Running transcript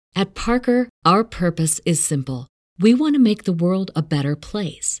At Parker, our purpose is simple. We want to make the world a better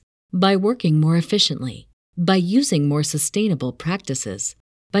place by working more efficiently, by using more sustainable practices,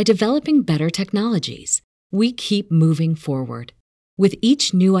 by developing better technologies. We keep moving forward. With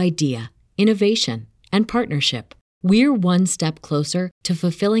each new idea, innovation, and partnership, we're one step closer to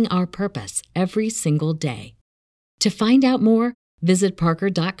fulfilling our purpose every single day. To find out more, visit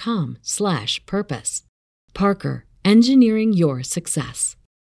parker.com/purpose. Parker, engineering your success.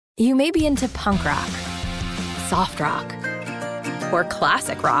 You may be into punk rock, soft rock, or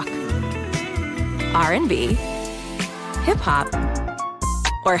classic rock, R&B, hip-hop,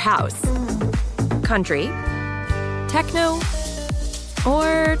 or house, country, techno,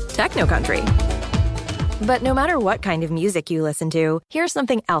 or techno-country. But no matter what kind of music you listen to, here's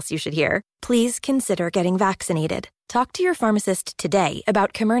something else you should hear. Please consider getting vaccinated. Talk to your pharmacist today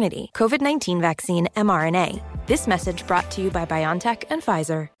about Comirnaty, COVID-19 vaccine mRNA. This message brought to you by BioNTech and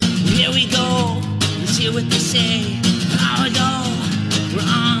Pfizer. Here we go, let's hear what they say. Now we go, we're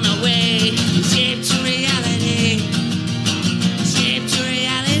on our way. Escape to reality. Escape to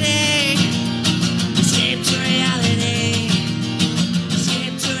reality. Escape to reality.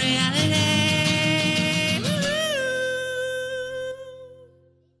 Escape to reality.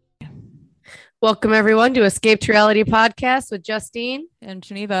 Woo! Welcome, everyone, to Escape to Reality podcast with Justine and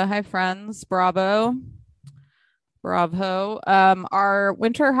Geneva. Hi, friends. Bravo. Our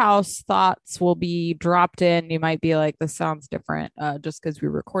winter house thoughts will be dropped in. You might be like, this sounds different, just because we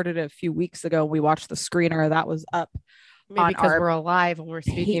recorded it a few weeks ago. We watched the screener that was up. Maybe because we're alive when we're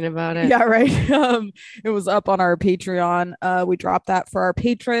speaking about it. Yeah, right. It was up on our Patreon. We dropped that for our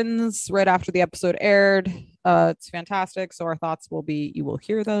patrons right after the episode aired. It's fantastic. So our thoughts will be, you will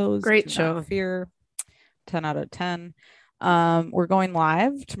hear those. Great show. Fear. 10 out of 10. We're going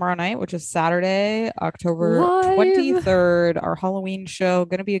live tomorrow night, which is Saturday, October 23rd, our Halloween show.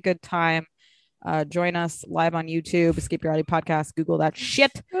 Going to be a good time. Join us live on YouTube, Escape Reality Podcast. Google that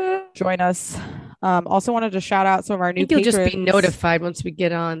shit. Join us. Also wanted to shout out some of our new patrons. You'll just be notified once we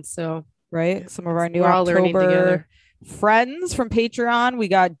get on. So, right. Some of our new October friends from Patreon. We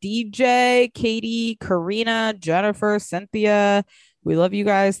got DJ, Katie, Karina, Jennifer, Cynthia. We love you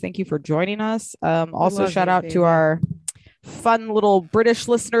guys. Thank you for joining us. Also shout out to our fun little British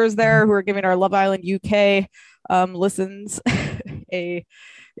listeners there who are giving our Love Island UK listens a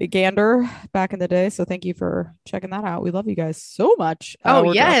gander back in the day. So thank you for checking that out. We love you guys so much.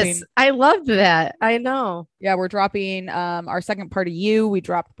 Yes. I loved that. I know. Yeah, we're dropping our second part of You. We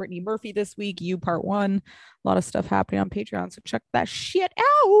dropped Brittany Murphy this week, You Part 1. A lot of stuff happening on Patreon. So check that shit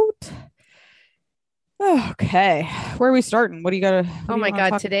out. Okay, where are we starting? What do you got? Oh my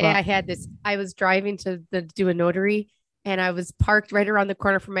God. Today I had this. I was driving to do a notary. And I was parked right around the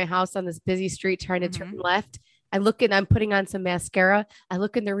corner from my house on this busy street trying to turn left. I look and I'm putting on some mascara. I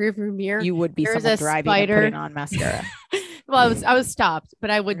look in the rearview mirror. You would be someone driving and putting on mascara. Well, I was stopped,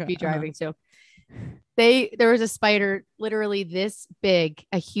 but I would be driving too. There was a spider literally this big,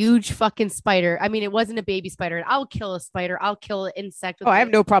 a huge fucking spider. I mean, it wasn't a baby spider. I'll kill a spider. I'll kill an insect. I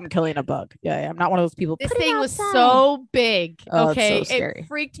have no problem killing a bug. Yeah, I'm not one of those people. This thing was so big. Okay. So scary. It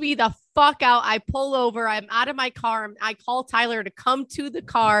freaked me the fuck out. I pull over. I'm out of my car. I call Tyler to come to the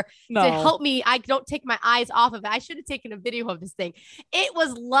car to help me. I don't take my eyes off of it. I should have taken a video of this thing. It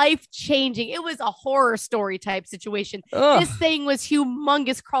was life changing. It was a horror story type situation. Ugh. This thing was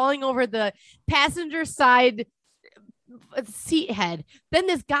humongous, crawling over the passenger side seat head. Then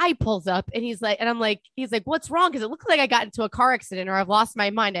this guy pulls up and he's like, what's wrong? Because it looks like I got into a car accident or I've lost my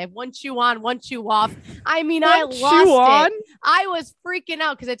mind. I have one shoe on, one shoe off. I mean, I lost it. I was freaking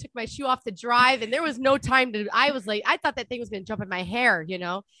out because I took my shoe off to drive and there was no time to. I was like, I thought that thing was going to jump in my hair. You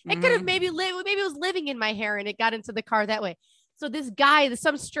know, it could have maybe it was living in my hair and it got into the car that way. So this guy,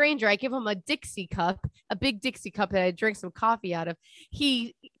 some stranger, I give him a Dixie cup, a big Dixie cup that I drank some coffee out of.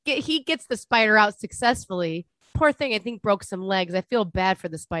 He gets the spider out successfully. Poor thing, I think broke some legs. I feel bad for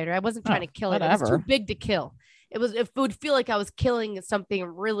the spider. I wasn't trying to kill it. It was too big to kill. It would feel like I was killing something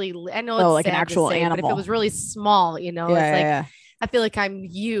really. I know it's like an actual animal, but if it was really small, you know, I feel like I'm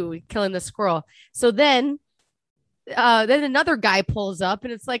you killing the squirrel. So then another guy pulls up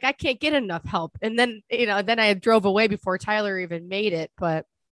and it's like I can't get enough help. And then I drove away before Tyler even made it, but.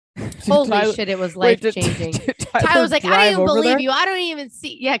 Holy shit, it was life changing. Tyler was like, I don't even believe you. I don't even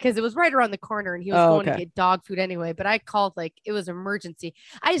see. Yeah, because it was right around the corner and he was going to get dog food anyway. But I called like it was emergency.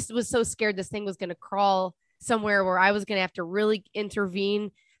 I just was so scared this thing was going to crawl somewhere where I was going to have to really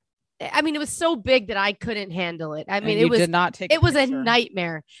intervene. I mean, it was so big that I couldn't handle it. I mean, it was a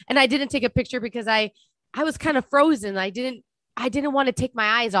nightmare. And I didn't take a picture because I was kind of frozen. I didn't want to take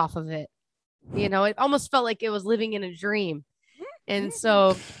my eyes off of it. You know, it almost felt like it was living in a dream. And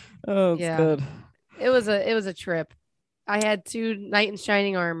so, oh, it's good. It was a trip. I had 2 knight in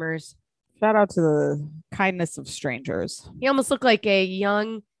shining armors. Shout out to the kindness of strangers. He almost looked like a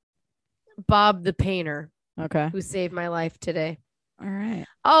young Bob the Painter. Okay. Who saved my life today. All right.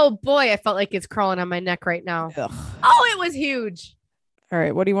 Oh boy, I felt like it's crawling on my neck right now. Ugh. Oh, it was huge. All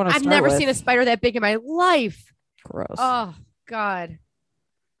right. What do you want to start I've never with? seen a spider that big in my life. Gross. Oh God.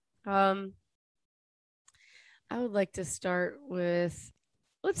 I would like to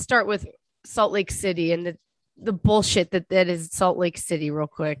let's start with Salt Lake City and the bullshit that is Salt Lake City real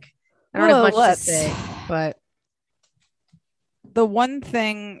quick. I don't have much to say, but the one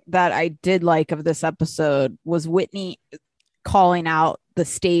thing that I did like of this episode was Whitney calling out the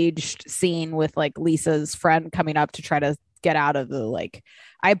staged scene with like Lisa's friend coming up to try to get out of the like.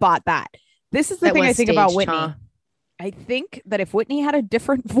 I bought that. This is the thing I think about Whitney. Huh? I think that if Whitney had a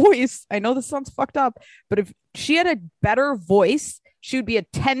different voice, I know this sounds fucked up, but if she had a better voice, she would be a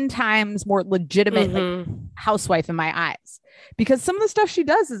 10 times more legitimate like, housewife in my eyes, because some of the stuff she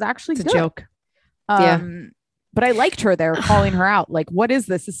does is actually it's a joke. But I liked her there calling her out. Like, what is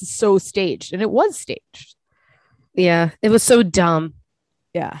this? This is so staged. And it was staged. Yeah. It was so dumb.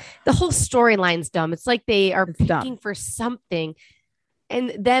 Yeah. The whole storyline's dumb. It's like they are picking for something.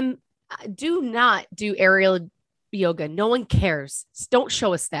 And then do not do aerial yoga. No one cares. Don't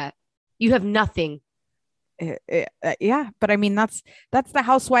show us that. You have nothing. Yeah. But I mean, that's the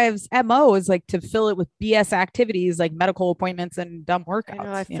housewives' MO is like to fill it with BS activities like medical appointments and dumb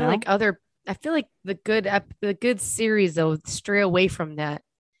workouts. I feel like the good series though stray away from that.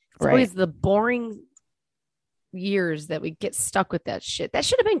 It's always the boring years that we get stuck with that shit. That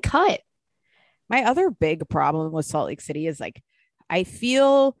should have been cut. My other big problem with Salt Lake City is like, I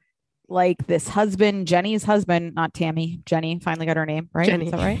feel like this husband, Jenny's husband, not Tammy, Jenny finally got her name, right? Jenny.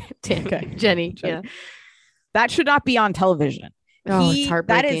 Is that right? Tammy. Okay. Jenny. Yeah. That should not be on television. It's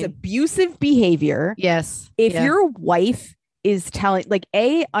heartbreaking. That is abusive behavior. Yes. If your wife is telling like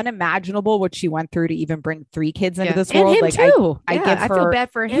unimaginable what she went through to even bring 3 kids into this world. Him like too. I give her, I feel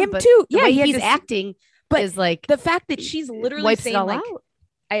bad for him too. Yeah, he's acting, but is like the fact that she's literally saying like, out.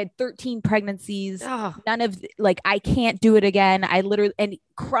 I had 13 pregnancies. None of like I can't do it again. I literally and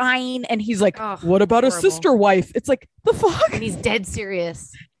crying, and he's like, "What about horrible. A sister wife?" It's like the fuck. And he's dead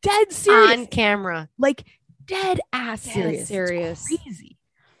serious on camera, like dead ass serious. It's crazy,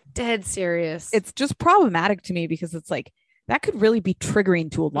 dead serious. It's just problematic to me because it's like. That could really be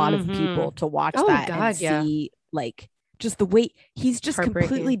triggering to a lot of people to watch that and see like just the way he's just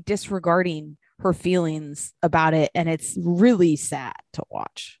completely disregarding her feelings about it. And it's really sad to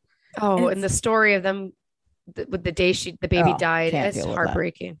watch. And the story of them with the day the baby died. It's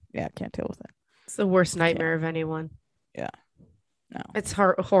heartbreaking. Yeah. Can't deal with it. It's the worst nightmare of anyone. Yeah. No, it's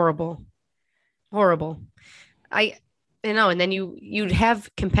horrible. And then you'd have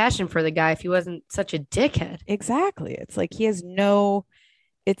compassion for the guy if he wasn't such a dickhead. Exactly. It's like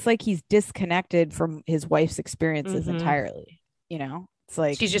it's like he's disconnected from his wife's experiences entirely. You know, it's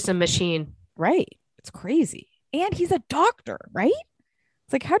like she's just a machine. Right. It's crazy. And he's a doctor, right?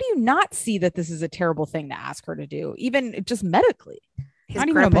 It's like, how do you not see that this is a terrible thing to ask her to do, even just medically? His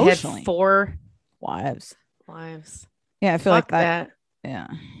grandpa had 4 wives. Yeah, I feel like that. Yeah.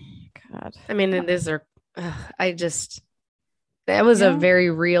 God. I mean, that was a very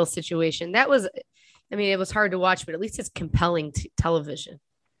real situation. It was hard to watch, but at least it's compelling television.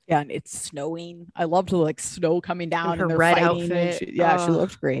 Yeah, and it's snowing. I loved the like snow coming down and her red outfit. She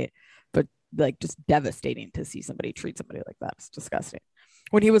looked great, but like just devastating to see somebody treat somebody like that. It's disgusting.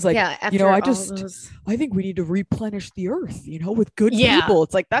 When he was like, I think we need to replenish the earth, with good people.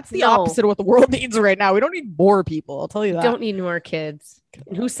 It's like, that's the opposite of what the world needs right now. We don't need more people. I'll tell you that. Don't need more kids.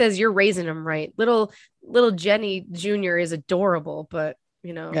 And who says you're raising them right? Little Jenny Jr. is adorable, but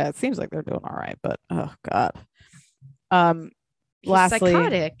yeah, it seems like they're doing all right, but oh God. Lastly,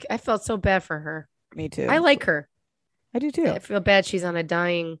 psychotic. I felt so bad for her. Me too. I like her. I do too. I feel bad she's on a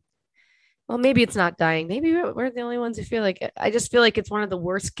dying. Well, maybe it's not dying. Maybe we're the only ones who feel like it. I just feel like it's one of the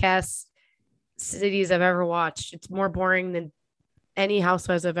worst cast cities I've ever watched. It's more boring than any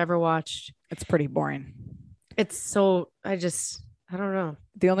Housewives I've ever watched. It's pretty boring. It's so, I don't know.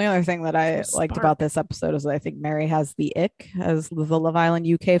 The only other thing that I liked about this episode is that I think Mary has the ick, as the Love Island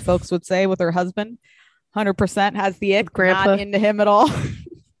UK folks would say, with her husband. 100% has the ick. Grandpa. Not into him at all.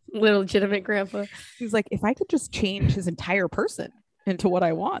 Little legitimate grandpa. He's like, if I could just change his entire person into what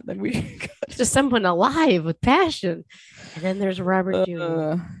I want, then we could. Just someone alive with passion. And then there's Robert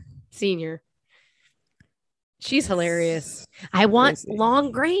Jr. Senior. She's hilarious. I want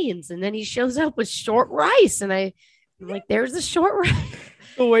long grains, and then he shows up with short rice, and I'm like, there's the short rice.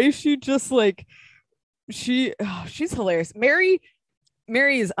 The way she just like she's hilarious. Mary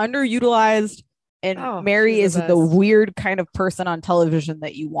Mary is underutilized, and Mary is the weird kind of person on television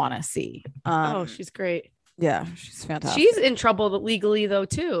that you want to see. She's great. Yeah, she's fantastic. She's in trouble legally though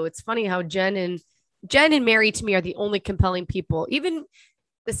too. It's funny how Jen and Mary to me are the only compelling people. Even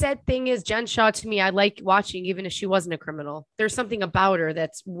the sad thing is Jen Shah to me, I like watching even if she wasn't a criminal. There's something about her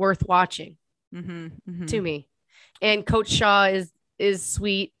that's worth watching to me. And Coach Shah is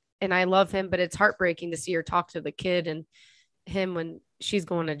sweet and I love him, but it's heartbreaking to see her talk to the kid and him when she's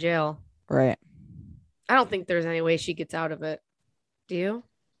going to jail. Right. I don't think there's any way she gets out of it. Do you?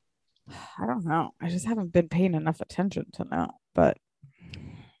 I don't know. I just haven't been paying enough attention to know, but.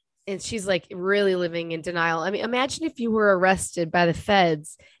 And she's like really living in denial. I mean, imagine if you were arrested by the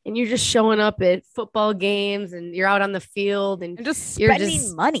feds and you're just showing up at football games and you're out on the field and just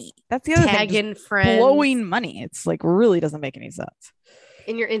spending money. That's the other thing. Tagging friends. Blowing money. It's like really doesn't make any sense.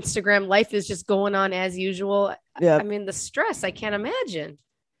 In your Instagram, life is just going on as usual. Yeah. I mean, the stress, I can't imagine.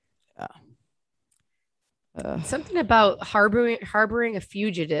 Yeah. Something about harboring a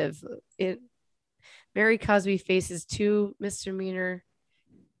fugitive. Mary Cosby faces 2 misdemeanor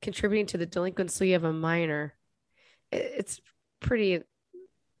contributing to the delinquency of a minor. It's pretty.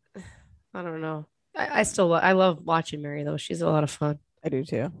 I don't know. I love watching Mary though. She's a lot of fun. I do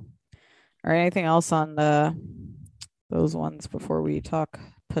too. All right. Anything else on those ones before we talk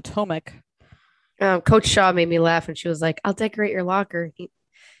Potomac? Coach Shaw made me laugh, and she was like, "I'll decorate your locker."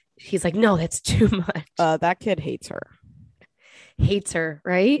 He's like, no, that's too much. That kid hates her. Hates her,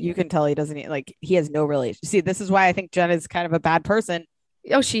 right? You can tell he doesn't like. He has no relation. See, this is why I think Jen is kind of a bad person.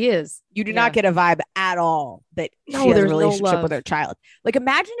 Oh, she is. You do not get a vibe at all that she has a relationship with her child. Like,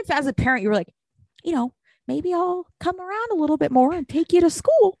 imagine if as a parent you were like, maybe I'll come around a little bit more and take you to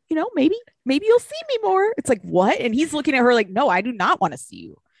school. Maybe you'll see me more. It's like, what? And he's looking at her like, no, I do not want to see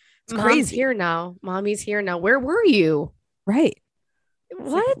you. It's Mom's crazy. Here now. Mommy's here now. Where were you? Right.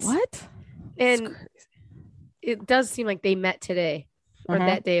 What? Like, what? And it does seem like they met today or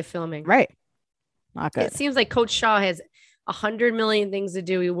that day of filming. Right. Not good. It seems like Coach Shaw has 100 million things to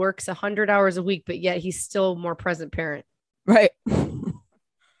do. He works 100 hours a week, but yet he's still more present parent. Right. Says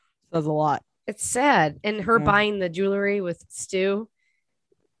a lot. It's sad. And her buying the jewelry with Stu.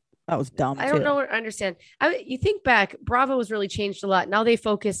 That was dumb. I don't understand. You think back, Bravo has really changed a lot. Now they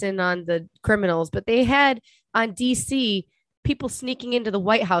focus in on the criminals, but they had on DC people sneaking into the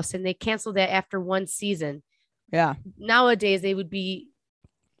White House and they canceled that after 1 season. Yeah. Nowadays they would be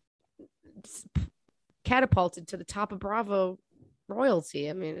catapulted to the top of Bravo royalty.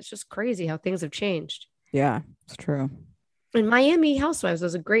 I mean, it's just crazy how things have changed. Yeah, it's true. And Miami Housewives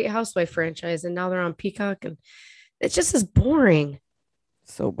was a great housewife franchise, and now they're on Peacock, and it's just as boring.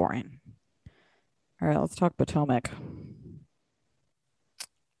 So boring. All right, let's talk Potomac.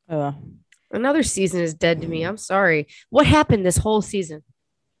 Another season is dead to me. I'm sorry. What happened this whole season?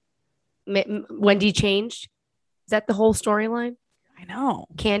 Wendy changed? Is that the whole storyline? I know.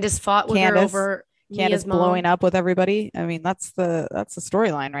 Candace fought with her over Candace blowing up with everybody. I mean, that's the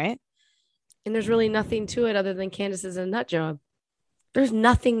storyline, right? And there's really nothing to it other than Candace is a nut job. There's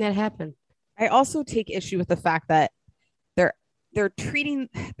nothing that happened. I also take issue with the fact that they're treating,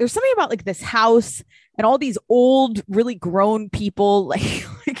 there's something about like this house and all these old, really grown people, it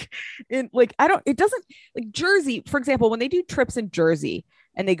doesn't like Jersey, for example, when they do trips in Jersey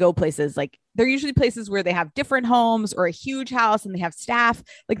and they go places, like they're usually places where they have different homes or a huge house and they have staff.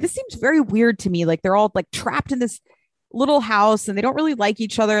 Like this seems very weird to me. Like they're all like trapped in this little house and they don't really like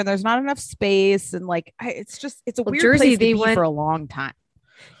each other and there's not enough space. And like, it's a weird Jersey, place to be for a long time.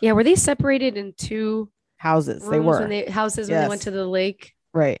 Yeah. Were they separated in 2 houses? They were when they went to the lake.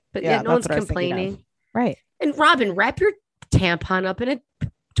 Right. But yeah, no one's complaining. Right. And Robin, wrap your tampon up in a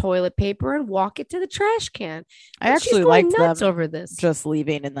toilet paper and walk it to the trash can. I actually liked them over this. Just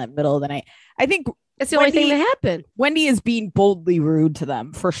leaving in the middle of the night. I think it's the only thing that happened. Wendy is being boldly rude to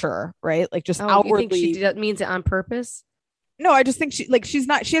them for sure. Right. Like just outwardly. You think she means it on purpose? No, I just think she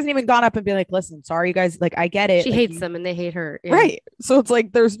hasn't even gone up and been like, listen, sorry, you guys, like, I get it. She hates them and they hate her. Yeah. Right. So it's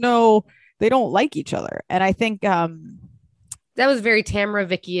like, they don't like each other. And I think, that was very Tamara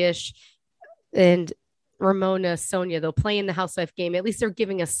Vicky-ish and Ramona Sonia, though, playing the housewife game. At least they're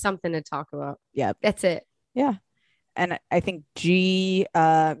giving us something to talk about. Yeah. That's it. Yeah. And I think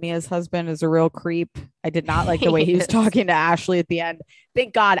Mia's husband, is a real creep. I did not like the way he was talking to Ashley at the end.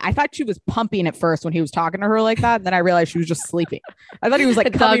 Thank God. I thought she was pumping at first when he was talking to her like that. And then I realized she was just sleeping. I thought he was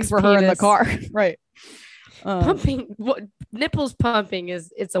like coming for her in the car. Right. Pumping, nipples pumping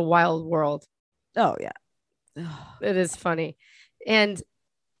it's a wild world. Oh, yeah. It is funny. And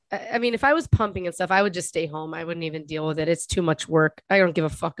I mean, if I was pumping and stuff, I would just stay home. I wouldn't even deal with it. It's too much work. I don't give a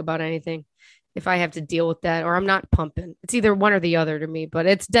fuck about anything. if I have to deal with that, or I'm not pumping. It's either one or the other to me, but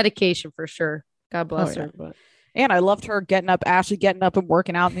it's dedication for sure. God bless her. But and I loved her Ashley getting up and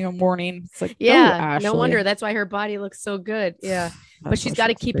working out in the morning. It's like, yeah, no wonder. That's why her body looks so good. Yeah. But she's got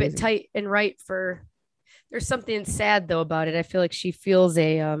to keep it tight and right there's something sad though about it. I feel like she feels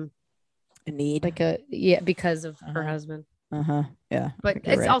a need, because of her husband. Yeah. But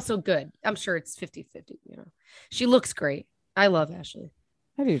it's also good. I'm sure it's 50-50, She looks great. I love Ashley.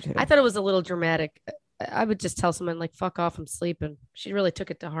 I do too. I thought it was a little dramatic. I would just tell someone like, fuck off, I'm sleeping. She really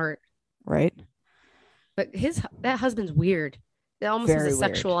took it to heart. Right. But that husband's weird. It almost has a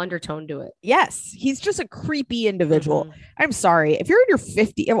sexual undertone to it. Yes. He's just a creepy individual. Mm-hmm. I'm sorry. If you're in your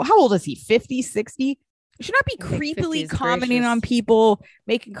 50, how old is he? 50, 60? You should not be creepily commenting on people,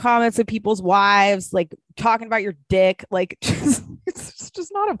 making comments on people's wives, like talking about your dick. Like, it's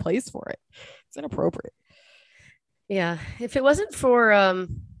just not a place for it. It's inappropriate. Yeah. If it wasn't for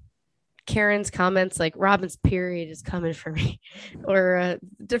Karen's comments, like Robin's period is coming for me, or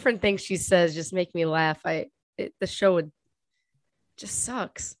different things she says just make me laugh. The show would just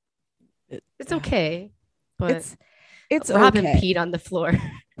sucks. It's okay, but it's Robin peed on the floor.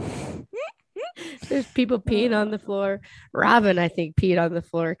 There's people peeing on the floor. Robin, I think, peed on the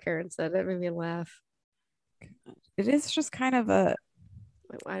floor. Karen said that made me laugh. It is just kind of a.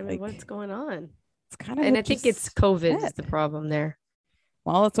 What's going on? It's kind of, and I think it's COVID is the problem there.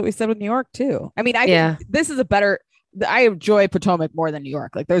 Well, that's what we said with New York too. I mean, this is a better. I enjoy Potomac more than New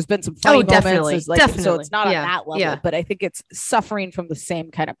York. Like, there's been some funny moments. Definitely. So it's not on that level, but I think it's suffering from the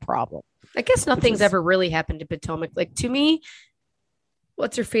same kind of problem. I guess nothing's ever really happened to Potomac. Like, to me,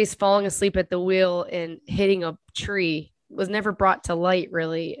 what's her face falling asleep at the wheel and hitting a tree was never brought to light,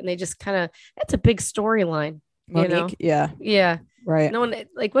 really. And they just that's a big storyline. Monique, yeah, right. No one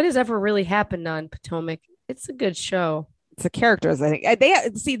what has ever really happened on Potomac? It's a good show. It's the characters. I think they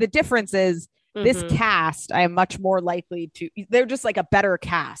see the difference is. This cast, I am much more likely to. They're just like a better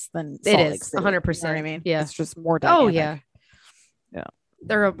cast than Salt Lake City. 100%. You know what I mean? Yeah, it's just more dynamic. Oh yeah.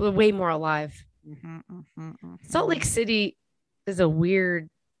 They're way more alive. Salt Lake City is a weird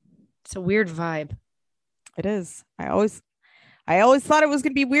vibe. It is. I always thought it was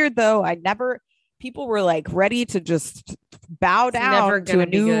gonna be weird though. People were like ready to just bow down to a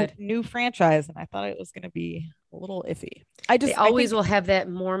new franchise, and I thought it was gonna be a little iffy. They always will have that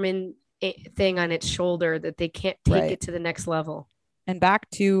Mormon thing on its shoulder that they can't take it to the next level. And back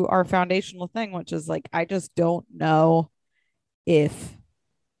to our foundational thing, which is like, I just don't know if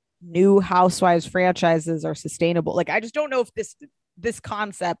new Housewives franchises are sustainable. Like, I just don't know if this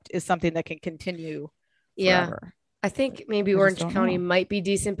concept is something that can continue forever. I think maybe Orange County might be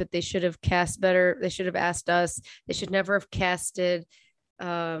decent, but they should have cast better. They should have asked us. They should never have casted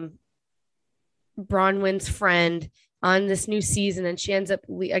Bronwyn's friend on this new season, and she ends up,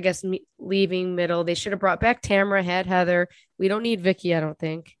 leaving middle. They should have brought back Tamara, had Heather. We don't need Vicky, I don't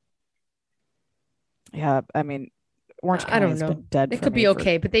think. Yeah, I mean, Orange County has been dead. It could be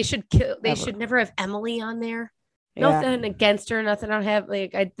okay, but they should kill. They should never have Emily on there. Nothing against her. Nothing. I don't have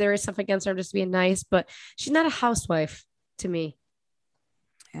there is stuff against her. I'm just being nice, but she's not a housewife to me.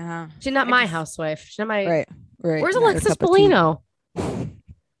 Yeah, she's not my housewife. She's not my right. Where's Alexis Bellino?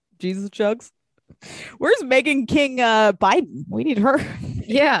 Jesus Chugs. Where's Meghan King Biden? We need her.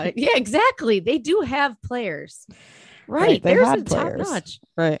 yeah, exactly. They do have players. Right. There's a top notch.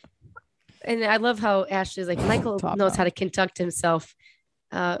 Right. And I love how Ashley's like, Michael knows how to conduct himself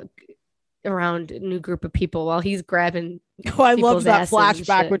around a new group of people while he's grabbing. Oh, I love that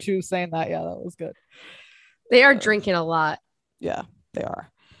flashback when she was saying that. Yeah, that was good. They are drinking a lot. Yeah, they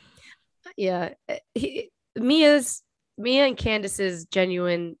are. Yeah. Mia and Candace's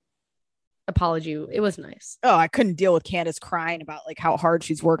genuine apology, it was nice. Oh, I couldn't deal with Candace crying about like how hard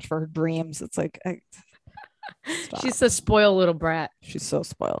she's worked for her dreams. It's like she's a spoiled little brat. She's so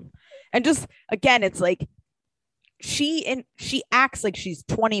spoiled. And just again, it's like she acts like she's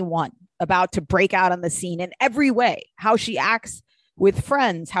 21, about to break out on the scene in every way. How she acts with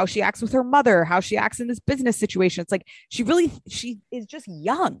friends, how she acts with her mother, how she acts in this business situation. It's like she is just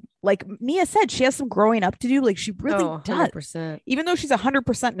young. Like Mia said, she has some growing up to do. Like she really does. Even though she's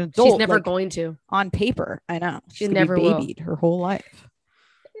 100% an adult, she's never going to on paper. I know she's never babied her whole life.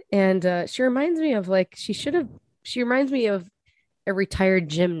 And she reminds me of she reminds me of a retired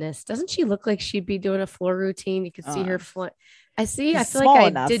gymnast. Doesn't she look like she'd be doing a floor routine? You could see her I feel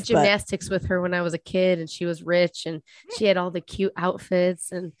like I did gymnastics with her when I was a kid, and she was rich and she had all the cute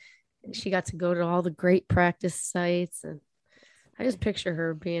outfits and she got to go to all the great practice sites. And I just picture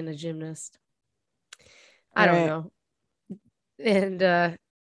her being a gymnast. I don't know. And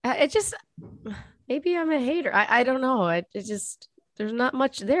it just, maybe I'm a hater. I don't know. there's not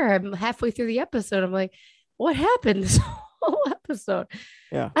much there. I'm halfway through the episode. I'm like, what happened this whole episode?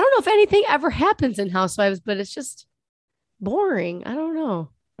 Yeah. I don't know if anything ever happens in Housewives, but it's just boring. I don't know.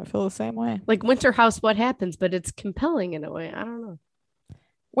 I feel the same way. Like Winter House, what happens, but it's compelling in a way. I don't know.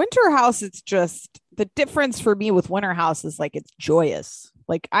 Winter House, it's just the difference for me with Winter House is like it's joyous.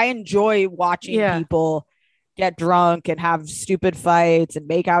 Like I enjoy watching people get drunk and have stupid fights and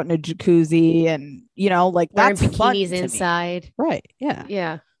make out in a jacuzzi and like wearing that's fun bikinis to inside. Me. Right. Yeah.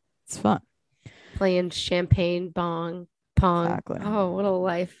 Yeah. It's fun. Playing champagne pong. Exactly. Oh, what a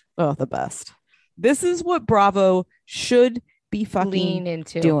life. Oh, the best. This is what Bravo should be fucking lean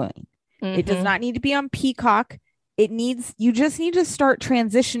into doing. It does not need to be on Peacock. You just need to start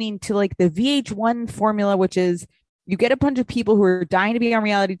transitioning to like the VH1 formula, which is you get a bunch of people who are dying to be on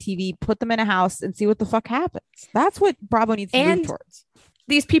reality TV, put them in a house and see what the fuck happens. That's what Bravo needs to move towards.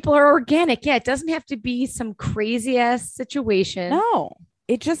 These people are organic. Yeah, it doesn't have to be some crazy ass situation. No,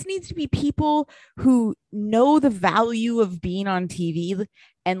 it just needs to be people who know the value of being on TV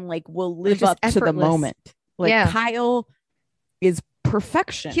and like will live up to the moment. Like Kyle is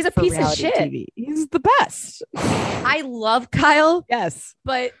perfection. He's a piece of shit. TV. He's the best. I love Kyle. Yes,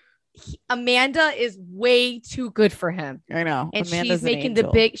 but Amanda is way too good for him. I know. And Amanda's she's making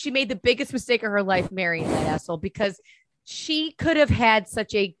she made the biggest mistake of her life marrying that asshole, because she could have had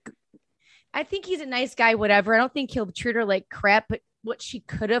I think he's a nice guy, whatever. I don't think he'll treat her like crap, but what she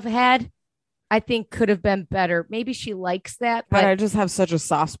could have had, I think could have been better. Maybe she likes that, but I just have such a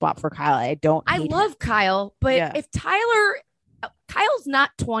soft spot for Kyle. I love Kyle, but if Kyle's not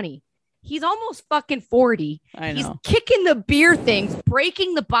 20. He's almost fucking 40. I know. He's kicking the beer things,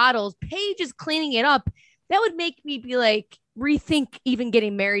 breaking the bottles. Paige is cleaning it up. That would make me be like, rethink even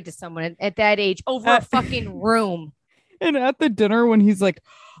getting married to someone at that age over a fucking room. And at the dinner when he's like,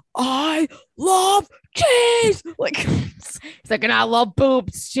 I love cheese. Like he's like, and I love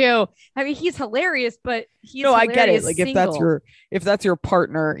boobs too. I mean, he's hilarious, but I get it. Like if that's your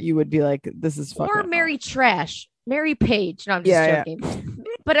partner, you would be like, this is fucking. Or marry trash. Mary Paige. No, I'm just joking. Yeah.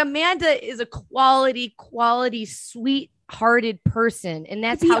 But Amanda is a quality, sweet-hearted person. And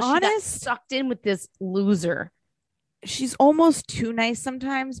that's how she got sucked in with this loser. She's almost too nice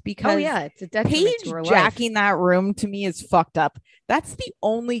sometimes because it's a detriment Paige to her jacking life. that room to me is fucked up. That's the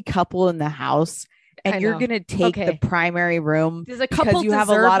only couple in the house. And you're going to take the primary room Does a couple because you have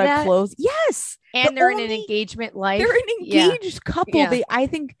a lot that? of clothes. Yes. And they're in an engagement life. They're an engaged couple. Yeah. I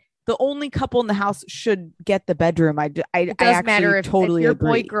think the only couple in the house should get the bedroom. It does matter if you're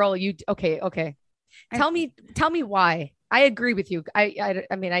boy, girl, okay. Tell me why. I agree with you. I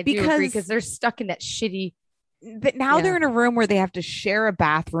mean, I do agree because they're stuck in that shitty. But now they're in a room where they have to share a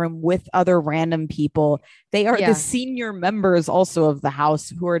bathroom with other random people. They are the senior members also of the house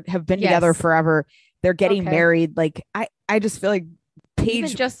who have been together forever. They're getting married. Like I just feel like Paige, even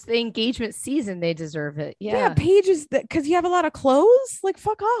just the engagement season, they deserve it. Yeah, Paige is because you have a lot of clothes. Like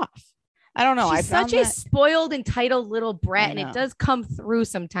fuck off. I don't know. She's such a spoiled, entitled little brat, and it does come through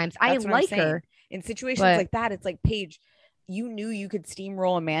sometimes. I like her in situations like that. It's like, Paige, you knew you could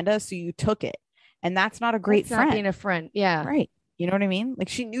steamroll Amanda, so you took it. And that's not a great friend. Not being a friend. Yeah. Right. You know what I mean? Like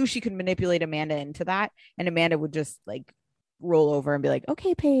she knew she could manipulate Amanda into that. And Amanda would just like roll over and be like,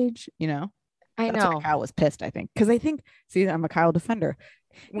 okay, Paige, I know. Kyle was pissed, I think. Because I'm a Kyle defender.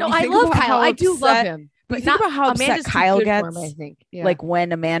 No, I love Kyle. I do love him. But think about how upset Kyle gets him, I think. Yeah. Like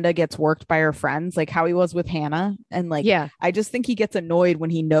when Amanda gets worked by her friends, like how he was with Hannah. And like, I just think he gets annoyed when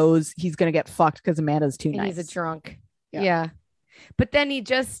he knows he's going to get fucked because Amanda's too nice. He's a drunk. Yeah. But then he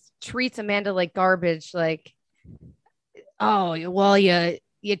just treats Amanda like garbage. Like, oh, well, you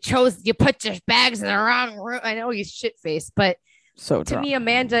put your bags in the wrong room. I know he's shit faced, but to me,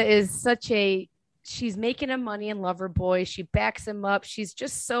 Amanda is she's making him money and lover boy. She backs him up. She's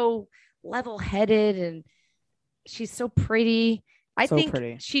just so level headed and she's so pretty. I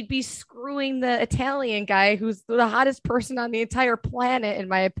think she'd be screwing the Italian guy who's the hottest person on the entire planet, in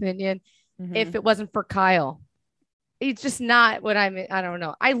my opinion, if it wasn't for Kyle. He's just not what I don't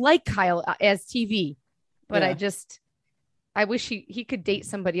know. I like Kyle as TV, but I wish he could date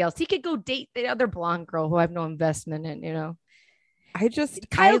somebody else. He could go date the other blonde girl who I have no investment in,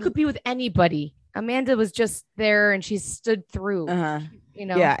 Kyle could be with anybody. Amanda was just there and she stood through,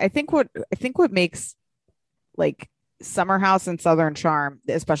 Yeah. I think what makes like Summer House and Southern Charm,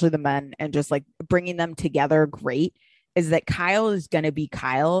 especially the men, and just like bringing them together great is that Kyle is going to be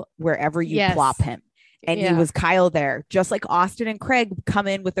Kyle wherever you plop him. And he was Kyle there, just like Austin and Craig come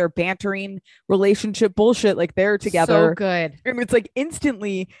in with their bantering relationship bullshit. Like they're together. So good. And it's like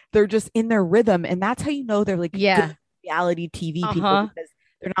instantly they're just in their rhythm. And that's how you know they're like good reality TV people because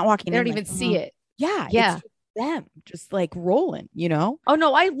they're not walking. They don't even see it. Yeah. them just like rolling, you know? Oh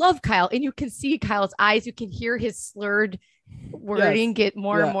no, I love Kyle. And you can see Kyle's eyes. You can hear his slurred wording get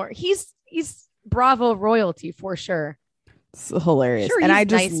more and more. He's Bravo royalty for sure. It's hilarious. Sure, and I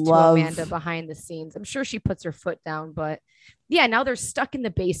just love to Amanda behind the scenes. I'm sure she puts her foot down, but yeah, now they're stuck in the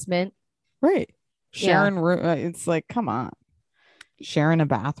basement. Right. Sharing it's like, come on. Sharing a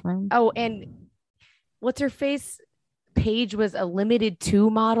bathroom. Oh, and what's her face? Paige was a limited 2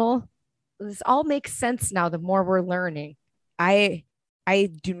 model. This all makes sense now the more we're learning. I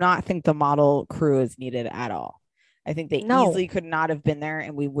do not think the model crew is needed at all. I think they easily could not have been there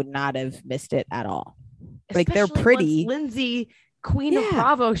and we would not have missed it at all. Especially like they're pretty. Once Lindsay, Queen of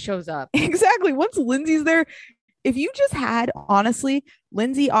Bravo, shows up. Exactly. Once Lindsay's there, if you just had, honestly,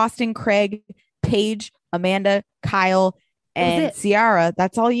 Lindsay, Austin, Craig, Paige, Amanda, Kyle, and Ciara,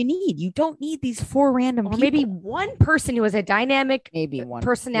 that's all you need. You don't need these 4 random people. Maybe one person who has a dynamic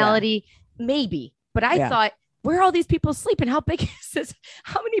personality, maybe. But I thought, where are all these people sleeping? How big is this?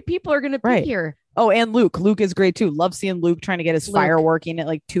 How many people are going to be here? Oh, and Luke. Luke is great too. Love seeing Luke trying to get his fire working at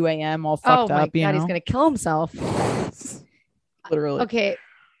like 2 a.m. all fucked up. Oh my God, he's going to kill himself. Literally. Okay.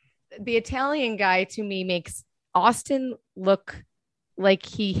 The Italian guy to me makes Austin look like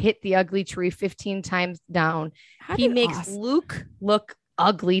he hit the ugly tree 15 times down. He makes Luke look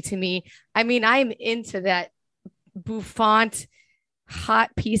ugly to me. I mean, I'm into that bouffant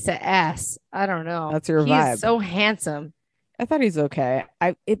hot piece of ass. I don't know. That's your vibe. He's so handsome. I thought he's okay.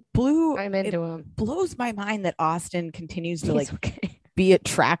 I'm into him. Blows my mind that Austin continues to be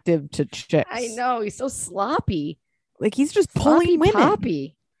attractive to chicks. I know, he's so sloppy. Like he's just pulling women.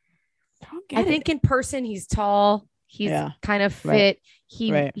 Poppy. I think in person he's tall. He's kind of fit.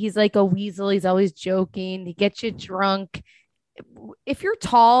 He's like a weasel. He's always joking. He gets you drunk. If you're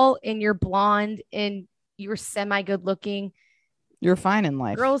tall and you're blonde and you're semi good looking, you're fine in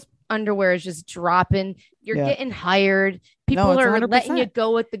life. Girls' underwear is just dropping. You're getting hired. People are 100%. Letting you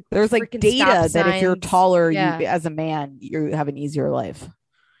go with the there's like data that if you're taller, you as a man, you have an easier life.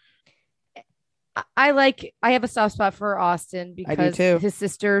 I have a soft spot for Austin because his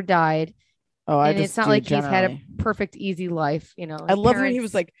sister died. Oh, and it's not like he's had a perfect, easy life, you know. I love when he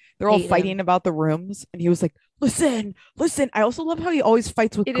was like, they're all fighting about the rooms, and he was like, listen. I also love how he always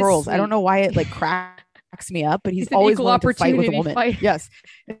fights with girls. I don't know why it like cracks me up, but he's always willing to fight with a woman. Yes.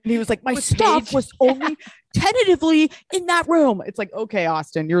 And he was like, my stuff was only tentatively in that room. It's like, okay,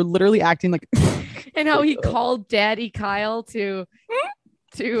 Austin, you're literally acting like. And how he called Daddy Kyle to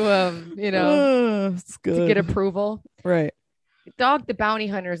it's good. To get approval. Right. Dog the Bounty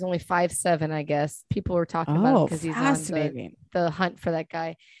Hunter is only 5'7", I guess. People were talking about him because he's on the hunt for that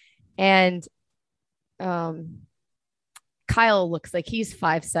guy. And Kyle looks like he's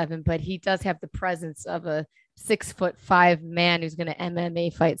 5'7", but he does have the presence of a 6'5" man who's going to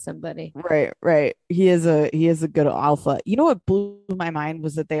MMA fight somebody. Right. He is a good alpha. You know what blew my mind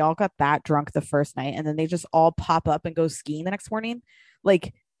was that they all got that drunk the first night and then they just all pop up and go skiing the next morning.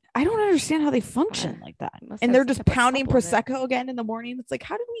 Like, I don't understand how they function like that. And they're just pounding Prosecco again in the morning. It's like,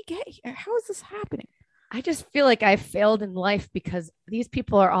 how did we get here? How is this happening? I just feel like I failed in life because these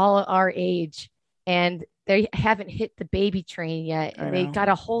people are all our age and they haven't hit the baby train yet. And they got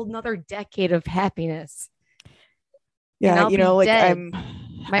a whole nother decade of happiness. Yeah. You know, like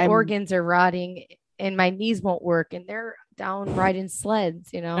my organs are rotting and my knees won't work and they're down riding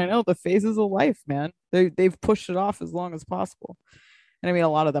sleds, you know. I know the phases of life, man. They've pushed it off as long as possible. And I mean, a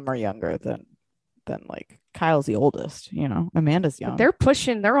lot of them are younger than like Kyle's the oldest, you know, Amanda's young. But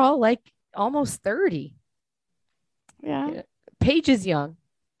they're all like almost 30. Yeah. Paige is young.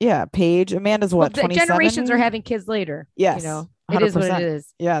 Yeah. Paige, Amanda's what? 27? Generations are having kids later. Yes. You know, 100%. it is what it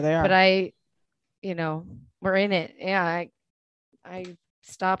is. Yeah, they are. But we're in it. Yeah. I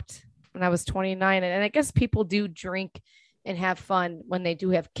stopped when I was 29 and I guess people do drink and have fun when they do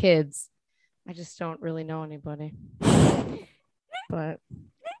have kids. I just don't really know anybody. But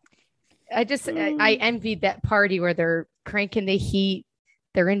I envied that party where they're cranking the heat.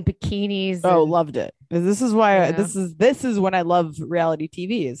 They're in bikinis. Oh, loved it. This is why this is when I love reality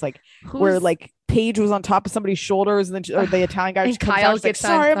TV. It's like where like Paige was on top of somebody's shoulders and then the Italian guy just comes out, like,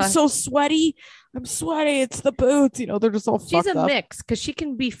 sorry, I'm so sweaty. I'm sweaty. It's the boots. You know, they're just all fucked up. She's a mix because she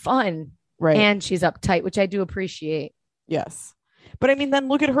can be fun. Right. And she's uptight, which I do appreciate. Yes. But I mean, then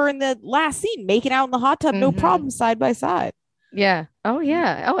look at her in the last scene, making out in the hot tub. No problem. Side by side. Yeah. Oh,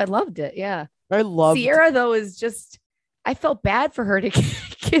 yeah. Oh, I loved it. Yeah. I loved Ciara, though, is just, I felt bad for her to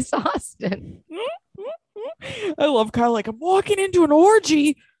kiss Austin. I love Kyle. Like, I'm walking into an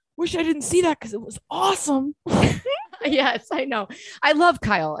orgy. Wish I didn't see that because it was awesome. Yes, I know. I love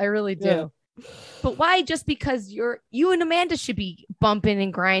Kyle. I really do. Yeah. But why? Just because you and Amanda should be bumping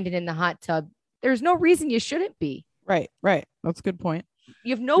and grinding in the hot tub. There's no reason you shouldn't be. Right. That's a good point.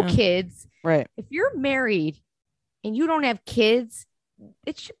 You have no kids. Right. If you're married and you don't have kids,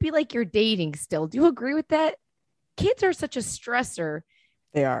 it should be like you're dating still. Do you agree with that? Kids are such a stressor.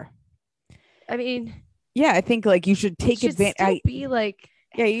 They are. I mean, yeah, I think like you should take advantage. Be like,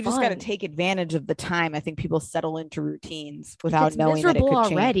 yeah, you just got to fun. take advantage of the time. I think people settle into routines without knowing that it could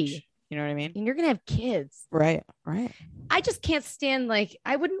already. change. You know what I mean? And you're going to have kids. Right. I just can't stand, like,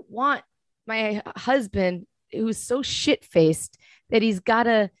 I wouldn't want my husband who's so shit-faced that he's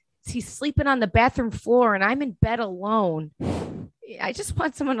sleeping on the bathroom floor and I'm in bed alone. I just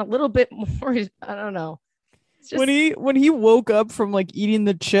want someone a little bit more, I don't know. Just, when he woke up from like eating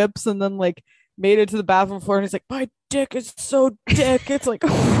the chips and then like made it to the bathroom floor and he's like, my dick is so thick. It's like,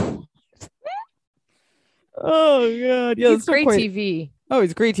 oh God. Yeah, it's great TV. Oh,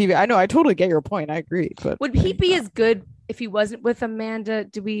 he's great TV. I know. I totally get your point. I agree. But would he be as good if he wasn't with Amanda?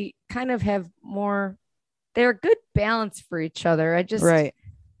 Do we kind of have more? They're a good balance for each other. I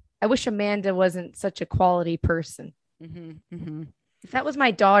wish Amanda wasn't such a quality person. If that was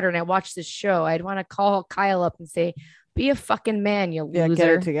my daughter and I watched this show, I'd want to call Kyle up and say, be a fucking man, you loser. Yeah, get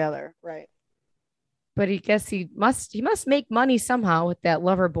it together. Right. But I guess he must make money somehow with that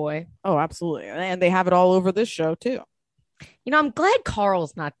lover boy. Oh, absolutely. And they have it all over this show too. You know, I'm glad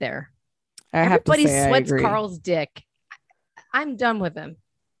Carl's not there. Everybody sweats Carl's dick. I'm done with him.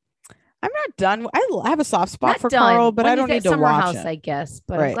 I'm not done. I have a soft spot for Carl, but I don't need to watch it. I guess.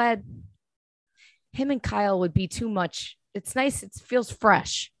 But I'm glad him and Kyle would be too much. It's nice. It feels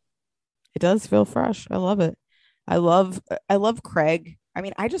fresh. It does feel fresh. I love it. I love Craig. I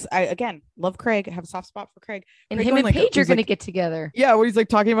mean, I again love Craig. I have a soft spot for Craig. And Craig him and Paige are going to get together. Yeah, when he's like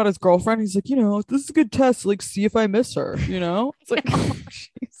talking about his girlfriend, he's like, you know, this is a good test. Like, see if I miss her. You know, it's like, oh,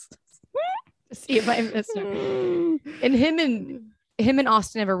 Jesus. See if I miss her. And him and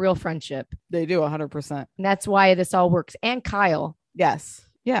Austin have a real friendship. They do 100%. And that's why this all works. And Kyle. Yes.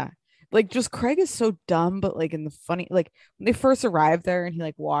 Yeah. Like, just Craig is so dumb, but like in the funny, like when they first arrived there and he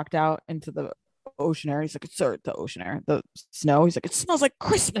like walked out into the ocean air, he's like, it's the ocean air, the snow. He's like, it smells like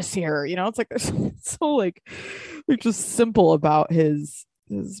Christmas here. You know, it's like so like they're just simple about his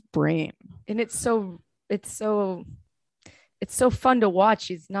brain. And it's so fun to watch.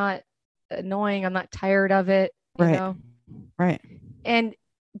 He's not annoying. I'm not tired of it. You know? Right. And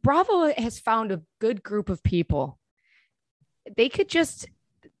Bravo has found a good group of people. They could just,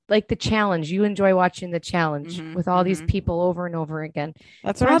 like the challenge. You enjoy watching the challenge with all these people over and over again.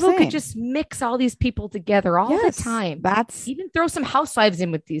 That's what Bravo I'm saying. could just mix all these people together all the time. That's even throw some housewives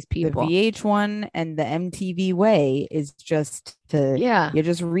in with these people. The VH1 and the MTV way is just to you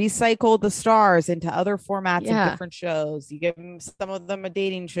just recycle the stars into other formats of different shows. You give them, some of them a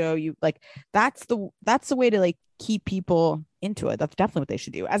dating show. You like that's the way to like keep people into it. That's definitely what they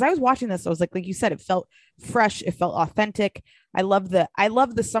should do. As I was watching this, I was like you said, it felt fresh. It felt authentic. I love the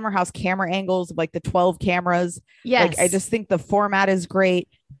Summer House camera angles, like the 12 cameras. Yes. Like, I just think the format is great.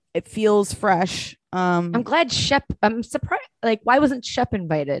 It feels fresh. I'm glad I'm surprised. Like, why wasn't Shep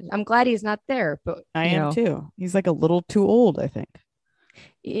invited? I'm glad he's not there, but I am too. He's like a little too old, I think.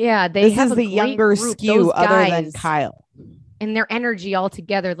 Yeah. This is the younger group. skew other than Kyle. And their energy all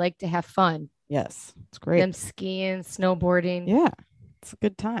together, like to have fun. Yes. It's great. Them skiing, snowboarding. Yeah. It's a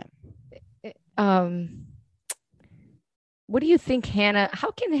good time. What do you think, Hannah?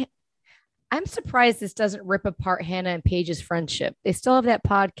 I'm surprised this doesn't rip apart Hannah and Paige's friendship. They still have that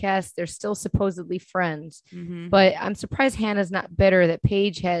podcast. They're still supposedly friends, but I'm surprised Hannah's not bitter that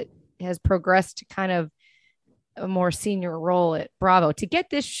Paige has progressed to kind of a more senior role at Bravo. To get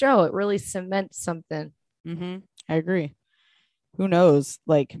this show, it really cements something. I agree. Who knows?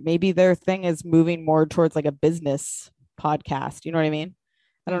 Like, maybe their thing is moving more towards like a business podcast. You know what I mean?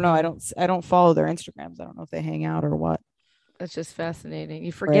 I don't know. I don't follow their Instagrams. I don't know if they hang out or what. That's just fascinating.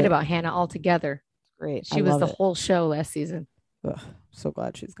 You forget about Hannah altogether. Great. She was the whole show last season. Ugh, so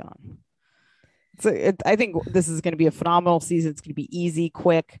glad she's gone. I think this is going to be a phenomenal season. It's going to be easy,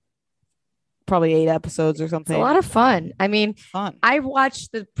 quick, probably 8 episodes or something. It's a lot of fun. I mean, I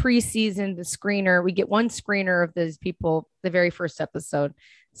watched the preseason, the screener. We get one screener of these people, the very first episode.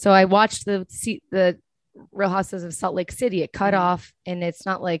 So I watched the Real Houses of Salt Lake City. It cut off, and it's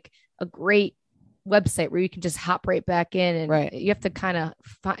not like a great website where you can just hop right back in, and you have to kind of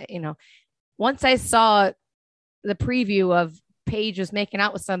once I saw the preview of Paige was making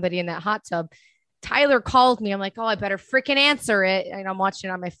out with somebody in that hot tub, Tyler called me. I'm like, oh, I better freaking answer it. And I'm watching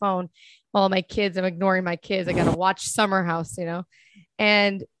it on my phone while I'm ignoring my kids. I gotta watch Summer House,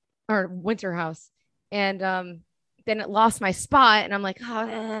 or Winter House, and then it lost my spot, and I'm like,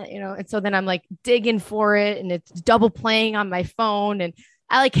 and so then I'm like digging for it, and it's double playing on my phone, and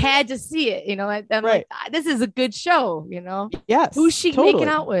I like had to see it, you know. I'm like, this is a good show, you know. Yes. Who's she making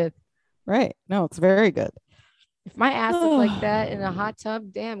out with? Right. No, it's very good. If my ass looked like that in a hot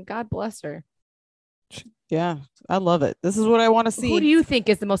tub, damn, God bless her. Yeah, I love it. This is what I want to see. Who do you think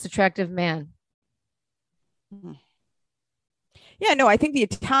is the most attractive man? Yeah, no, I think the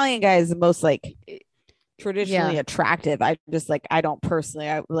Italian guy is the most like traditionally attractive. I just like, I don't personally,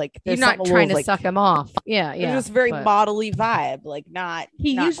 I like, you're not trying to suck him off. Yeah. It's just very modelly vibe, like not.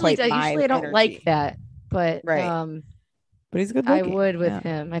 He not usually does. Usually I don't energy. like that, but but he's good looking. I would with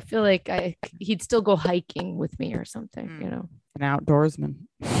him. I feel like he'd still go hiking with me or something, you know. An outdoorsman.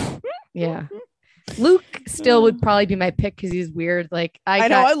 Yeah. Luke still would probably be my pick because he's weird. Like I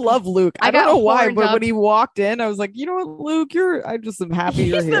know I love Luke. I don't know why, but when he walked in, I was like, you know what, Luke, I just am happy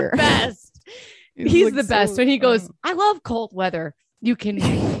you're here. He's the best. He's the best. When he goes, I love cold weather. You can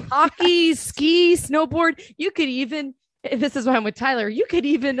hockey, ski, snowboard. You could even, this is why I'm with Tyler, you could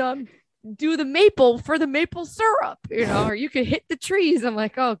even do the maple for the maple syrup, you know, or you could hit the trees. I'm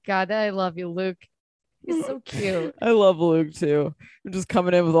like, oh God, I love you, Luke. He's so cute. I love Luke too. I'm just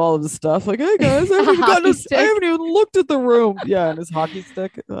coming in with all of his stuff. Like, hey guys, I haven't even looked at the room. Yeah, and his hockey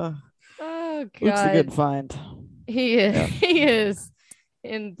stick. Oh God, Luke's a good find. He is. Yeah. He is.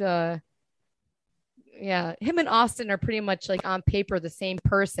 And yeah, him and Austin are pretty much like on paper the same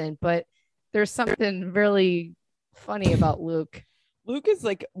person, but there's something really funny about Luke. Luke is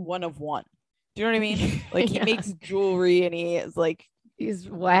like one of one. Do you know what I mean? Like he makes jewelry and he is like. He's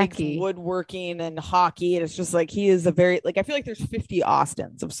wacky. Woodworking and hockey. And it's just like, he is a very, like, I feel like there's 50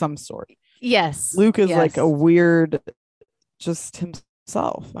 Austins of some sort. Yes. Luke is like a weird, just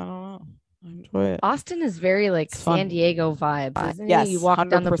himself. I don't know. I enjoy it. Austin is very like it's San fun. Diego vibe. Isn't yes. He? You walk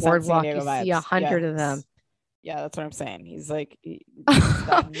down the boardwalk, you vibes. see 100 of them. Yeah, that's what I'm saying. He's like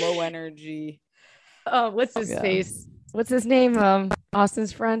that low energy. Oh, what's his face? What's his name?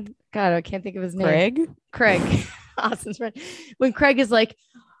 Austin's friend. God, I can't think of his name. Craig. Austin's friend. When Craig is like,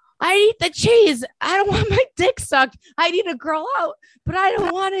 I eat the cheese. I don't want my dick sucked. I need to grow out, but I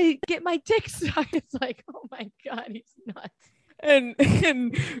don't want to get my dick sucked. It's like, oh my God, he's nuts. And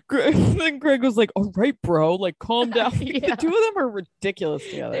then Craig was like, all right, bro, like calm down. The two of them are ridiculous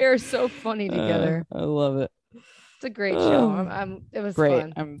together. They're so funny together. I love it. It's a great show. It was great.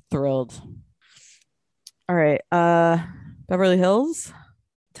 Fun. I'm thrilled. All right. Beverly Hills.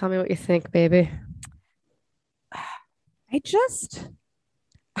 Tell me what you think, baby. I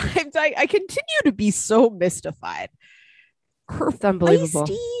continue to be so mystified. It's unbelievable.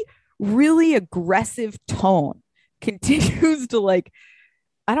 Feisty, really aggressive tone continues to like,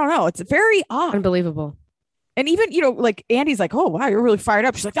 I don't know. It's very odd. Unbelievable. And even, you know, like Andy's like, oh, wow, you're really fired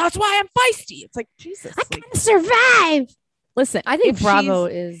up. She's like, that's why I'm feisty. It's like, Jesus. I can survive. Listen, I think Bravo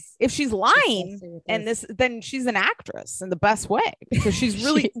is. If she's lying and then she's an actress in the best way because she's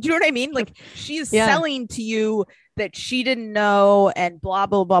really, do you know what I mean? Like she's selling to you that she didn't know and blah,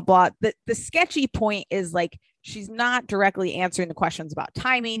 blah, blah, blah. The sketchy point is like, she's not directly answering the questions about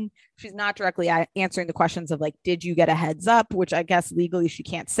timing. She's not directly answering the questions of like, did you get a heads up? Which I guess legally she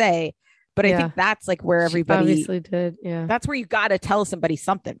can't say. But I think that's like where everybody obviously did. Yeah. That's where you got to tell somebody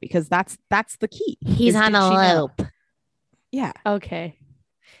something because that's the key. He's on a loop. Yeah. Okay.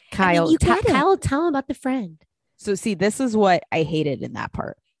 Kyle, Kyle, tell him about the friend. So see, this is what I hated in that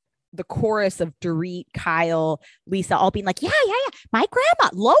part. The chorus of Dorit, Kyle, Lisa, all being like, yeah. My grandma,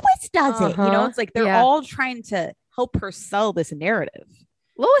 Lois does it. You know, it's like they're all trying to help her sell this narrative.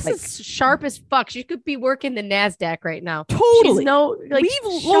 Lois is sharp as fuck. She could be working the NASDAQ right now. Totally.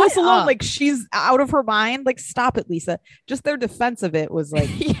 Leave Lois alone. Like she's out of her mind. Like stop it, Lisa. Just their defense of it was like,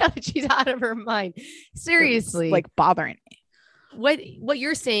 yeah, she's out of her mind. Seriously, like bothering me. What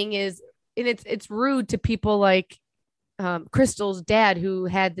you're saying is, and it's rude to people like Crystal's dad who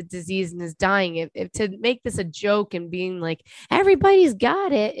had the disease and is dying. If to make this a joke and being like everybody's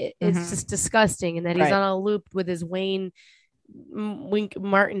got it, it's just disgusting. And that he's on a loop with his Wayne Wink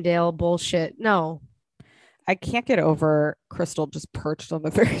Martindale bullshit. No, I can't get over Crystal just perched on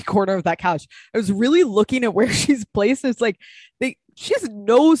the very corner of that couch. I was really looking at where she's placed. It's like she has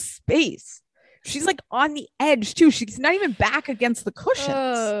no space. She's like on the edge too. She's not even back against the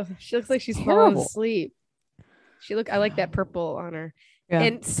cushions. She looks like she's falling asleep. I like that purple on her. Yeah.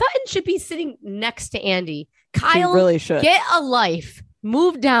 And Sutton should be sitting next to Andy. Kyle, really should get a life.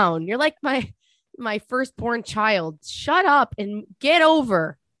 Move down. You're like my firstborn child. Shut up and get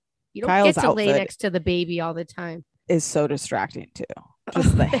over. You don't Kyle's get to lay next to the baby all the time. Is so distracting too.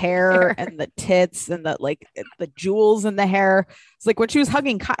 Just the hair and the tits and the jewels in the hair. It's like when she was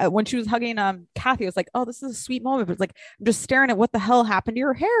hugging Kathy, it was like, oh, this is a sweet moment. But it's like, I'm just staring at what the hell happened to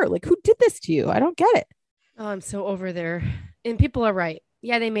your hair. Like, who did this to you? I don't get it. Oh, I'm so over there. And people are right.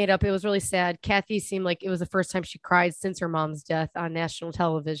 Yeah, they made up. It was really sad. Kathy seemed like it was the first time she cried since her mom's death on national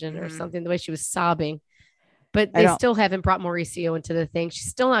television or something, the way she was sobbing. But they still haven't brought Mauricio into the thing. She's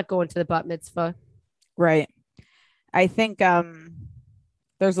still not going to the bat mitzvah. Right. I think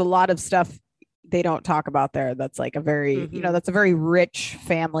there's a lot of stuff they don't talk about there. That's like a very, that's a very rich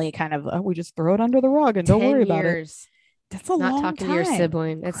family kind of, we just throw it under the rug and don't worry about it. That's a long time. Not talking to your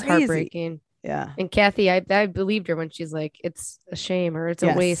sibling. It's heartbreaking. Yeah. And Kathy, I believed her when she's like, it's a shame or it's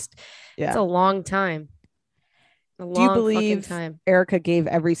a waste. Yeah. It's a long time. Do you believe Erika gave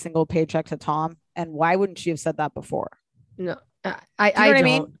every single paycheck to Tom? And why wouldn't she have said that before? No, I don't, I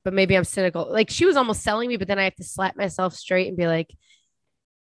mean? But maybe I'm cynical. Like she was almost selling me, but then I have to slap myself straight and be like,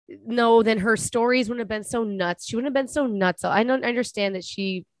 no, then her stories wouldn't have been so nuts. She wouldn't have been so nuts. So I don't understand that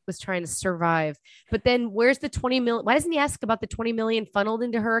she was trying to survive, but then where's the 20 million? Why doesn't he ask about the 20 million funneled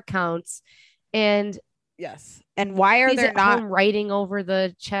into her accounts? And yes. And why are they not writing over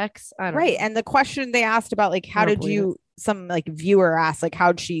the checks? I don't know. And the question they asked about, like, how did you, some like viewer asked, like,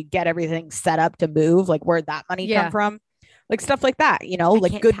 how'd she get everything set up to move? Like, where'd that money come from? Like stuff like that,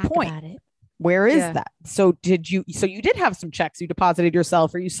 like good point. Where is that? So you did have some checks you deposited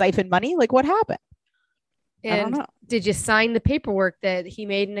yourself or you siphoned money? Like what happened? And I don't know. Did you sign the paperwork that he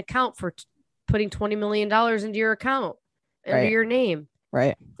made an account for putting $20 million into your account under your name?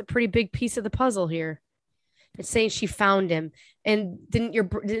 Right. It's a pretty big piece of the puzzle here. It's saying she found him. And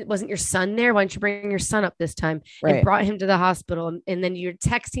wasn't your son there? Why don't you bring your son up this time and brought him to the hospital? And then you're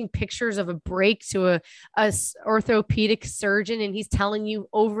texting pictures of a break to a orthopedic surgeon. And he's telling you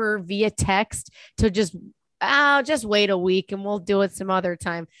over via text to just wait a week and we'll do it some other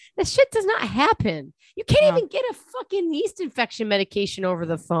time. This shit does not happen. You can't even get a fucking yeast infection medication over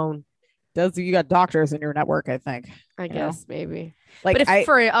the phone. You got doctors in your network, I think. I guess maybe. Like, but if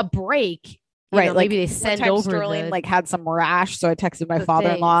for a break, like maybe they send over. Sterling like had some rash, so I texted my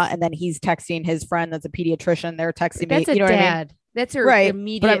father-in-law, and then he's texting his friend that's a pediatrician. They're texting me. You know what I mean? That's her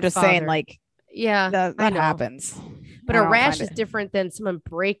immediate. But I'm just saying, like, that happens. But a rash is different than someone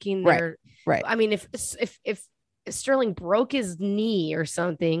breaking their. Right. I mean, if Sterling broke his knee or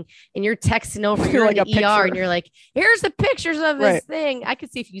something, and you're texting over, you're like in the ER, and you're like, "Here's the pictures of this thing." I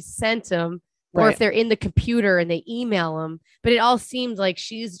could see if you sent them. Or if they're in the computer and they email them, but it all seems like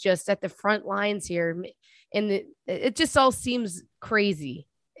she's just at the front lines here. And it just all seems crazy.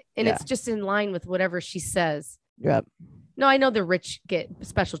 And it's just in line with whatever she says. Yep. No, I know the rich get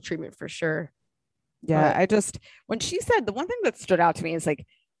special treatment for sure. Yeah. When she said, the one thing that stood out to me is like,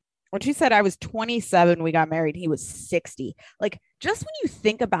 when she said I was 27, we got married, he was 60. Like, just when you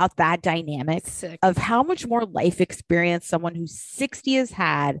think about that dynamic of how much more life experience someone who's 60 has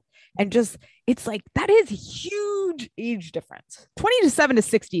had, and just, it's like, that is huge age difference. 27 to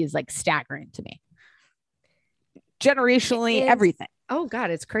 60 is like staggering to me. Generationally, everything. Oh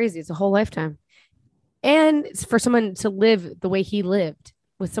God, it's crazy. It's a whole lifetime. And it's for someone to live the way he lived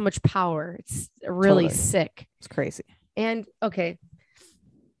with so much power. It's really sick. It's crazy. And okay,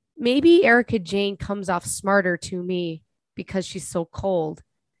 maybe Erika Jayne comes off smarter to me because she's so cold.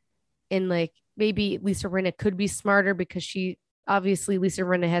 And like, maybe Lisa Rinna could be smarter because obviously Lisa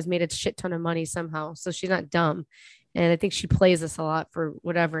Rinna has made a shit ton of money somehow. So she's not dumb. And I think she plays us a lot for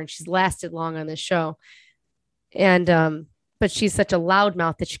whatever. And she's lasted long on this show. And, but she's such a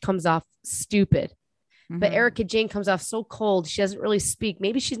loudmouth that she comes off stupid. Mm-hmm. But Erika Jayne comes off so cold. She doesn't really speak.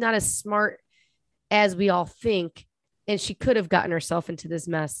 Maybe she's not as smart as we all think. And she could have gotten herself into this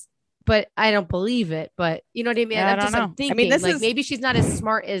mess. But I don't believe it. But you know what I mean? Yeah, I'm thinking, I mean, this is, maybe she's not as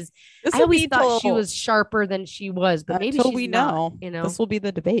smart as I always thought she was sharper than she was. But maybe she's not. You know, this will be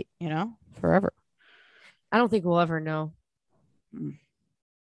the debate. You know, forever. I don't think we'll ever know.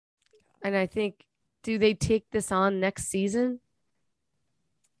 And I think, do they take this on next season?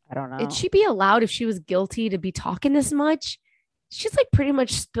 I don't know. Would she be allowed if she was guilty to be talking this much? She's like pretty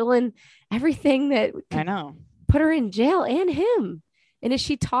much spilling everything that I know. Put her in jail and him. And is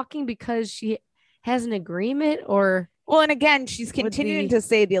she talking because she has an agreement or? Well, and again, she's continuing to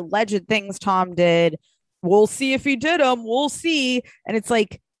say the alleged things Tom did. We'll see if he did them. We'll see. And it's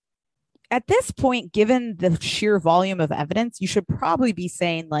like, at this point, given the sheer volume of evidence, you should probably be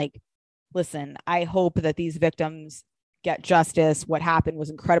saying like, listen, I hope that these victims get justice. What happened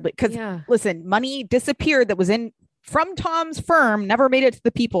was incredibly, because listen, money disappeared that was in from Tom's firm, never made it to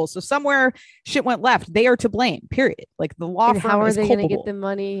the people. So somewhere shit went left. They are to blame, period. Like the law firm how are is they going to get the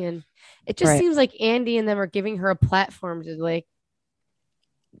money? And it just seems like Andy and them are giving her a platform to like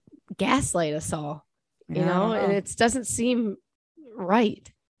gaslight us all, you know? And it doesn't seem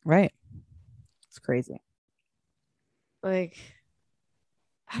right. Right. It's crazy. Like,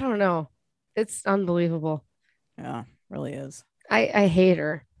 I don't know. It's unbelievable. Yeah, really is. I hate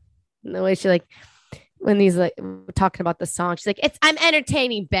her. The way she like when he's like talking about the song, she's like, I'm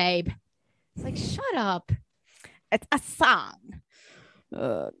entertaining, babe. It's like, shut up. It's a song.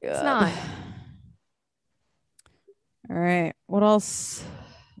 Oh, God. It's not. All right. What else?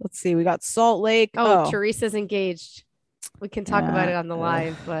 Let's see. We got Salt Lake. Oh, Teresa's engaged. We can talk about it on the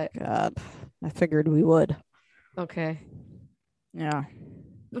live, but God, I figured we would. Okay. Yeah.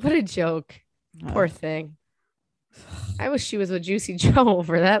 What a joke. Poor thing. I wish she was with Juicy Joe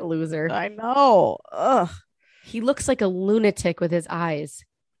for that loser. I know. Ugh. He looks like a lunatic with his eyes.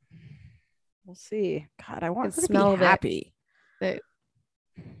 We'll see. God, I want to smell be happy. That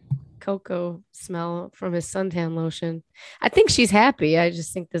cocoa smell from his suntan lotion. I think she's happy. I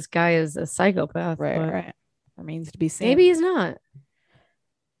just think this guy is a psychopath. Right. Remains to be seen. Maybe he's not.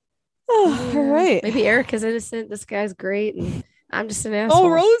 Oh, all right. Maybe Eric is innocent. This guy's great, and I'm just an asshole. Oh,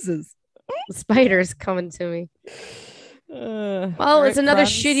 roses. The spider's coming to me. Well, it's another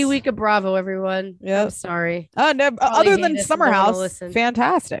shitty week of Bravo, everyone. Yeah, I'm sorry. No, other than Summer House,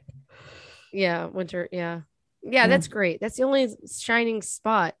 fantastic. Yeah, winter. Yeah, that's great. That's the only shining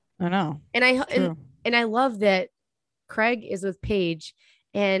spot. I know. And I love that Craig is with Paige,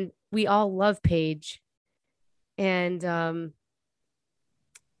 and we all love Paige. And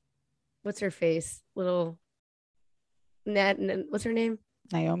what's her face? Little Nat. What's her name?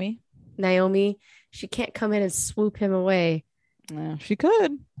 Naomi. She can't come in and swoop him away. Yeah, she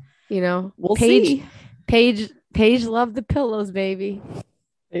could. We'll see. Paige loved the pillows, baby.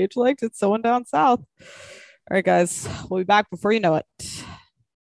 Paige liked it. Someone down south. All right, guys. We'll be back before you know it.